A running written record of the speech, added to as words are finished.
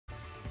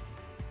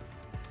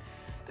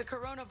The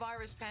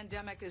coronavirus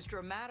pandemic is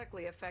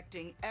dramatically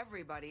affecting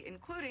everybody,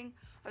 including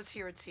us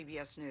here at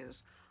CBS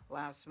News.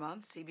 Last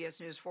month, CBS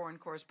News foreign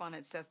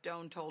correspondent Seth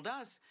Doane told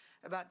us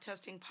about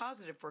testing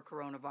positive for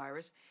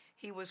coronavirus.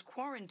 He was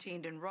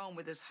quarantined in Rome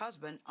with his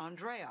husband,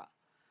 Andrea.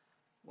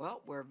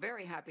 Well, we're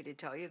very happy to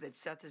tell you that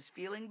Seth is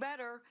feeling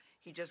better.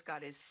 He just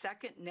got his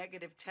second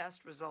negative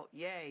test result.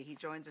 Yay. He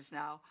joins us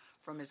now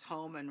from his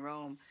home in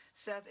Rome.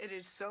 Seth, it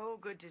is so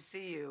good to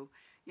see you.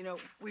 You know,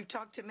 we've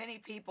talked to many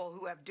people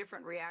who have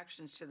different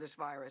reactions to this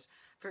virus.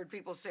 I've heard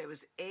people say it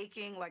was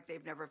aching like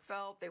they've never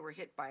felt. They were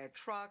hit by a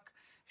truck,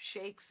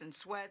 shakes and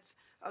sweats.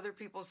 Other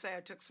people say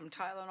I took some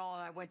Tylenol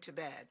and I went to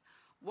bed.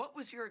 What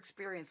was your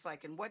experience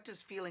like, and what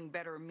does feeling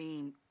better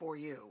mean for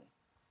you?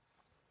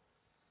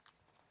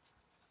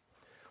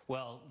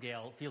 Well,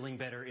 Gail, feeling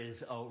better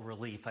is a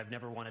relief. I've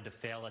never wanted to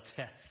fail a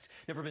test.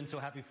 Never been so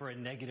happy for a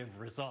negative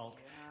result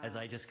as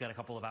I just got a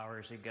couple of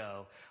hours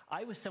ago.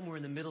 I was somewhere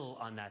in the middle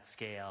on that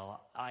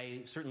scale.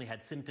 I certainly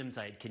had symptoms.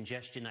 I had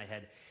congestion. I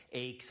had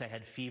aches. I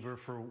had fever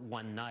for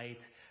one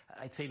night.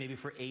 I'd say maybe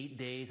for 8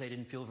 days I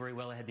didn't feel very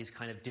well. I had these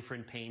kind of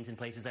different pains in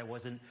places I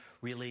wasn't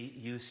really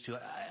used to.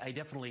 I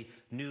definitely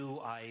knew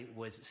I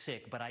was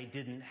sick, but I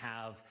didn't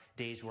have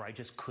days where I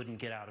just couldn't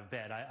get out of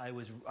bed. I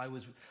was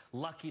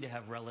lucky to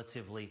have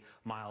relatively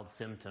mild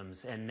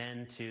symptoms, and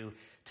then to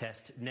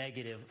test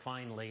negative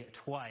finally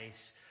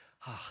twice.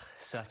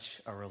 Such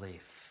a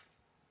relief.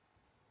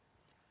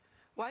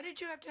 Why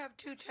did you have to have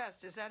two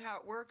tests? Is that how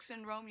it works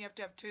in Rome? You have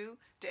to have two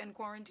to end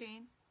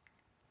quarantine?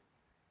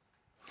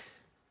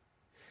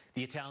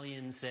 The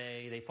Italians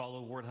say they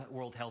follow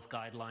World Health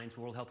guidelines,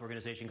 World Health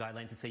Organization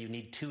guidelines that say you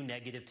need two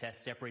negative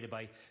tests separated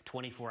by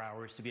 24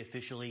 hours to be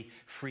officially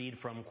freed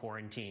from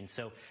quarantine.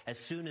 So as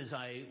soon as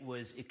I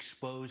was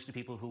exposed to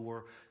people who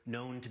were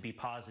known to be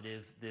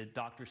positive, the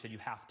doctor said you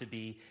have to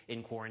be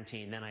in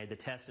quarantine. Then I had the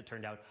test. It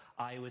turned out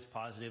I was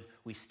positive.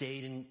 We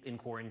stayed in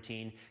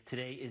quarantine.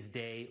 Today is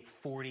day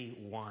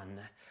 41.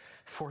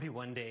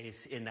 41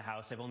 days in the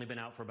house. I've only been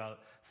out for about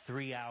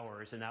 3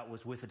 hours, and that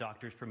was with the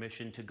doctor's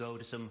permission to go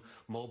to some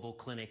mobile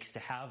clinics to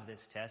have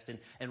this test.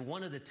 And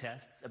one of the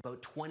tests,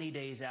 about 20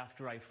 days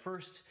after I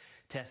first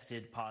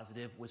tested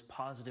positive, was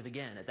positive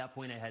again. At that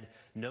point, I had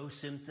no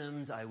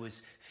symptoms. I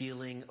was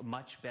feeling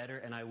much better,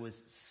 and I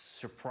was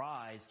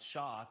surprised,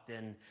 shocked,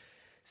 and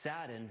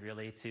saddened,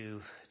 really,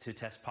 to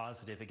test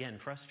positive again,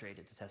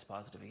 frustrated to test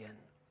positive again.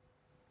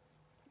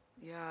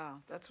 Yeah,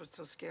 that's what's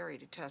so scary,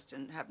 to test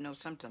and have no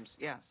symptoms.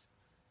 Yes.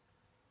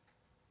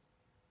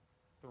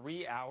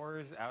 3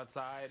 hours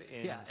outside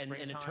in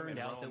springtime and it turned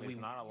out that is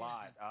not a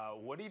lot.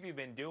 What have you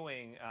been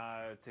doing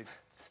to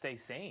stay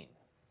sane?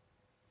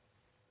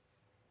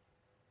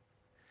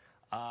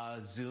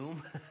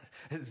 Zoom,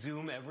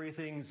 Zoom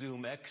everything,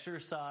 Zoom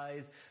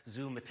exercise,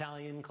 Zoom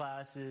Italian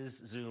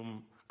classes,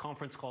 Zoom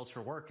conference calls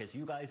for work, as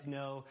you guys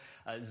know,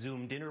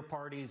 Zoom dinner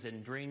parties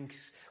and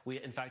drinks.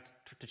 We, in fact,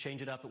 to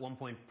change it up at one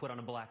point, put on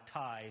a black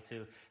tie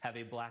to have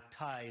a black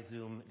tie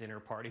Zoom dinner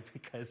party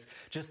because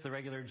just the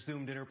regular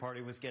Zoom dinner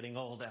party was getting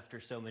old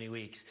after so many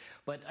weeks.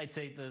 But I'd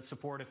say the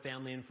support of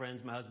family and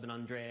friends, my husband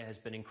Andrea, has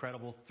been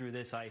incredible through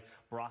this. I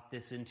brought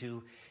this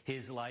into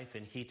his life,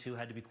 and he too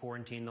had to be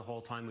quarantined the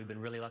whole time. We've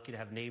been really lucky to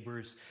have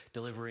neighbors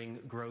delivering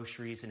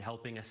groceries and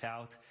helping us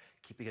out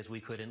because we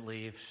couldn't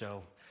leave.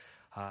 So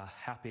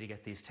happy to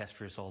get these test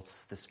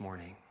results this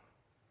morning.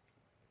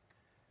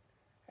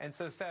 And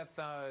so, Seth,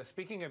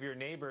 speaking of your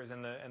neighbors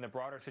and the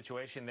broader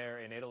situation there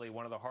in Italy,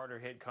 one of the harder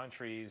hit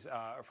countries,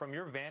 from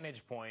your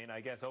vantage point,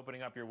 I guess,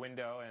 opening up your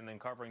window and then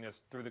covering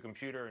this through the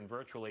computer and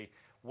virtually,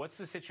 what's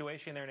the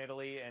situation there in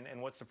Italy, and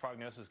what's the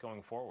prognosis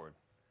going forward?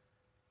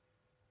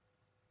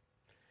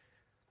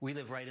 We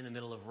live right in the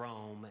middle of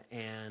Rome,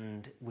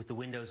 and with the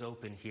windows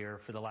open here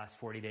for the last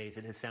 40 days,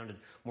 it has sounded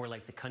more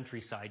like the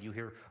countryside. You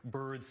hear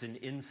birds and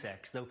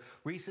insects. Though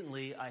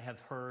recently I have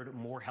heard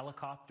more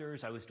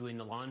helicopters. I was doing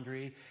the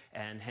laundry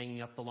and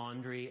hanging up the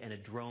laundry, and a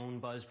drone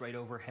buzzed right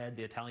overhead.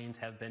 The Italians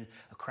have been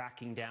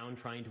cracking down,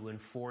 trying to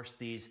enforce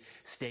these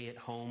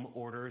stay-at-home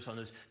orders. On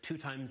those 2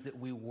 times that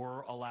we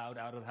were allowed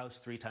out of the house,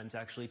 3 times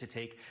actually, to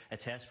take a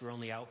test, we're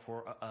only out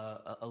for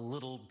a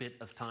little bit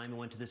of time. We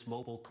went to this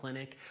mobile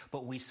clinic,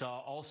 but we saw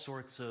all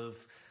sorts of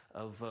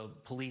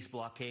police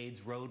blockades,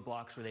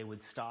 roadblocks where they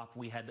would stop.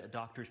 We had a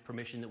doctor's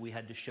permission that we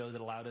had to show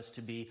that allowed us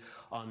to be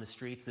on the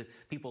streets. The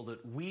people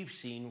that we've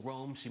seen,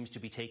 Rome seems to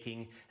be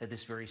taking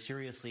this very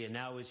seriously. And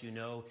now, as you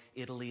know,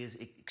 Italy is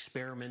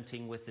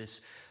experimenting with this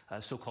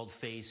so-called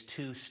phase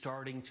 2,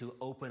 starting to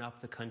open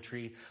up the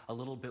country a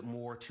little bit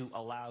more to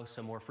allow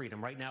some more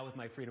freedom. Right now, with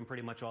my freedom,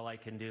 pretty much all I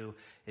can do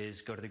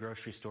is go to the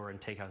grocery store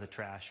and take out the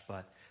trash.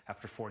 But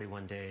after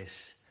 41 days,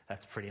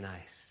 that's pretty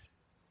nice.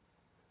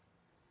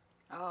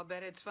 I'll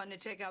bet it's fun to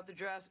take out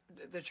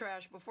the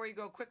trash. Before you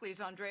go quickly, is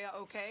Andrea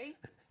okay?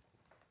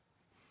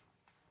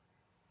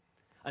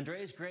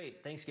 Andrea's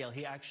great. Thanks, Gail.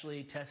 He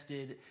actually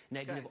tested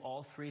negative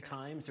all 3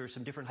 times. There are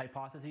some different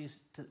hypotheses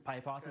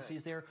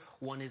there.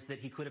 One is that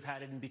he could have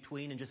had it in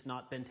between and just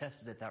not been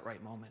tested at that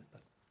right moment.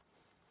 But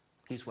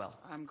He's well.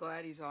 I'm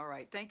glad he's all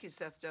right. Thank you,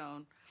 Seth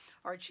Doane.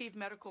 Our chief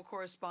medical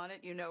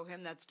correspondent, you know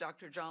him, that's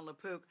Dr. John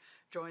LaPook,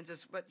 joins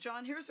us. But,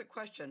 John, here's a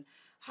question.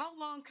 How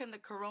long can the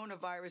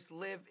coronavirus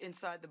live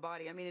inside the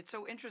body? I mean, it's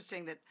so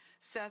interesting that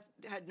Seth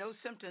had no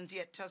symptoms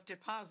yet tested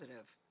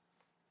positive.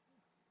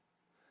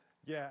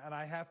 Yeah, and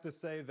I have to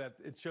say that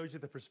it shows you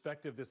the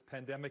perspective this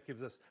pandemic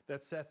gives us,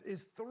 that Seth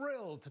is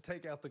thrilled to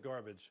take out the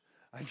garbage.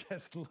 I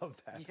just love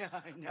that. Yeah,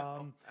 I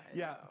know.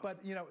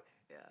 But, you know,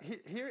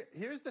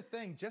 here's the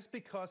thing. Just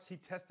because he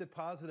tested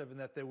positive and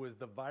that there was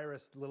the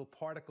virus, little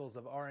particles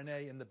of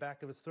RNA in the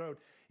back of his throat,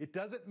 it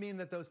doesn't mean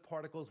that those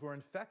particles were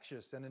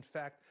infectious. And in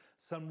fact,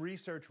 some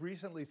research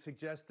recently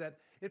suggests that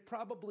it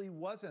probably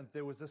wasn't.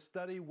 There was a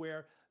study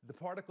where the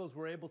particles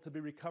were able to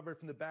be recovered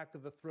from the back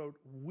of the throat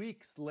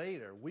weeks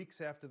later, weeks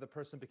after the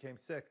person became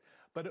sick,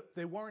 but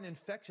they weren't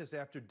infectious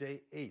after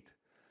day 8.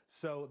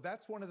 So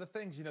that's one of the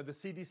things. You know, the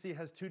CDC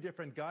has 2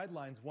 different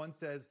guidelines. One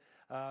says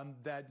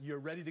that you're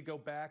ready to go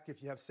back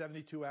if you have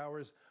 72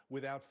 hours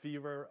without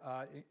fever,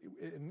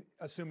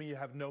 assuming you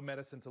have no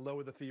medicine to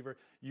lower the fever,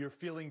 you're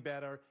feeling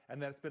better,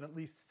 and that it's been at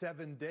least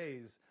 7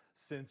 days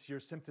since your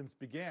symptoms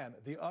began.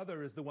 The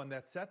other is the one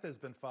that Seth has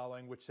been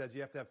following, which says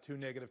you have to have 2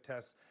 negative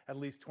tests at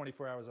least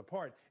 24 hours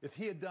apart. If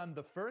he had done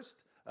the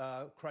first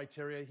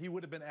criteria, he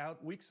would have been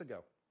out weeks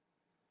ago.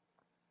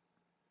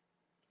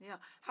 Yeah.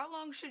 How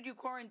long should you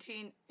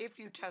quarantine if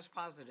you test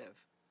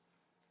positive?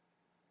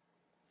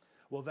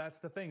 Well, that's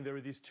the thing. There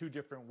are these 2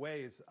 different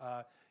ways.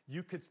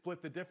 You could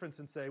split the difference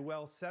and say,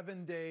 well,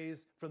 7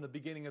 days from the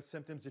beginning of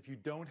symptoms, if you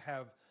don't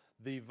have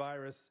the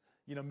virus,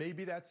 you know,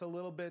 maybe that's a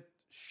little bit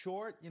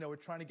short. You know, we're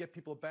trying to get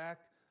people back.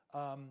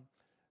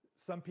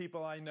 Some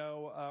people I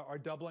know are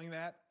doubling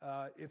that.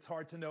 It's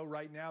hard to know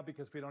right now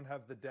because we don't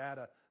have the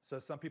data. So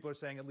some people are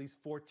saying at least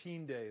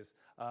 14 days.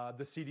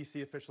 The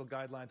CDC official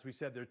guidelines, we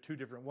said there are 2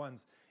 different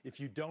ones. If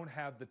you don't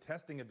have the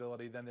testing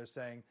ability, then they're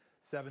saying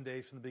 7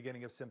 days from the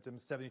beginning of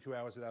symptoms, 72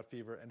 hours without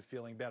fever, and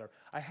feeling better.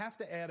 I have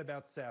to add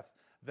about Seth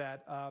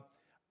that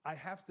I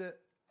have to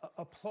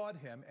applaud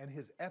him and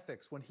his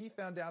ethics. When he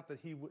found out that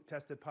he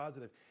tested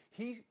positive,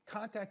 he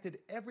contacted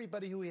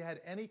everybody who he had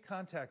any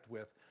contact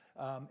with,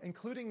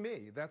 including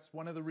me. That's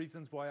one of the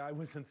reasons why I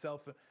was in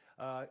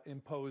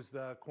self-imposed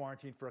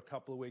quarantine for a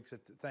couple of weeks.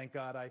 Thank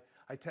God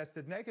I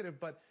tested negative,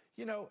 but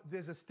you know,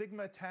 there's a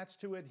stigma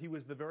attached to it. He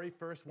was the very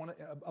first one,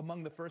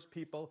 among the first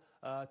people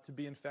to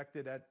be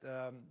infected at,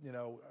 you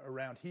know,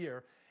 around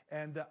here.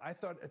 And I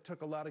thought it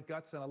took a lot of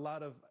guts and a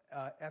lot of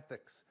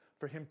ethics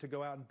for him to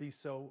go out and be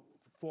so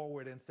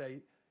forward and say,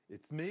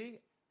 it's me,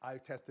 I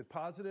tested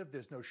positive,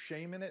 there's no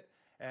shame in it,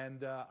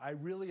 and I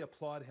really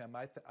applaud him.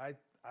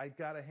 I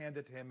got to hand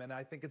it to him, and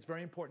I think it's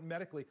very important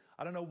medically.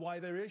 I don't know why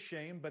there is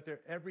shame, but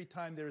every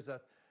time there's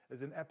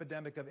an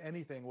epidemic of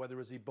anything,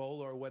 whether it's Ebola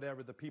or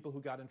whatever, the people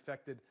who got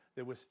infected,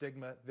 there was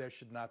stigma. There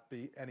should not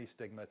be any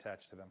stigma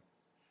attached to them.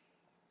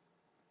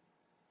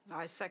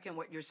 I second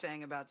what you're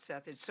saying about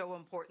Seth. It's so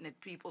important that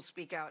people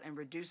speak out and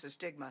reduce the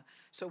stigma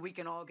so we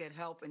can all get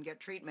help and get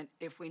treatment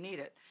if we need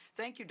it.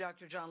 Thank you,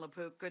 Dr. John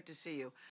LaPook. Good to see you.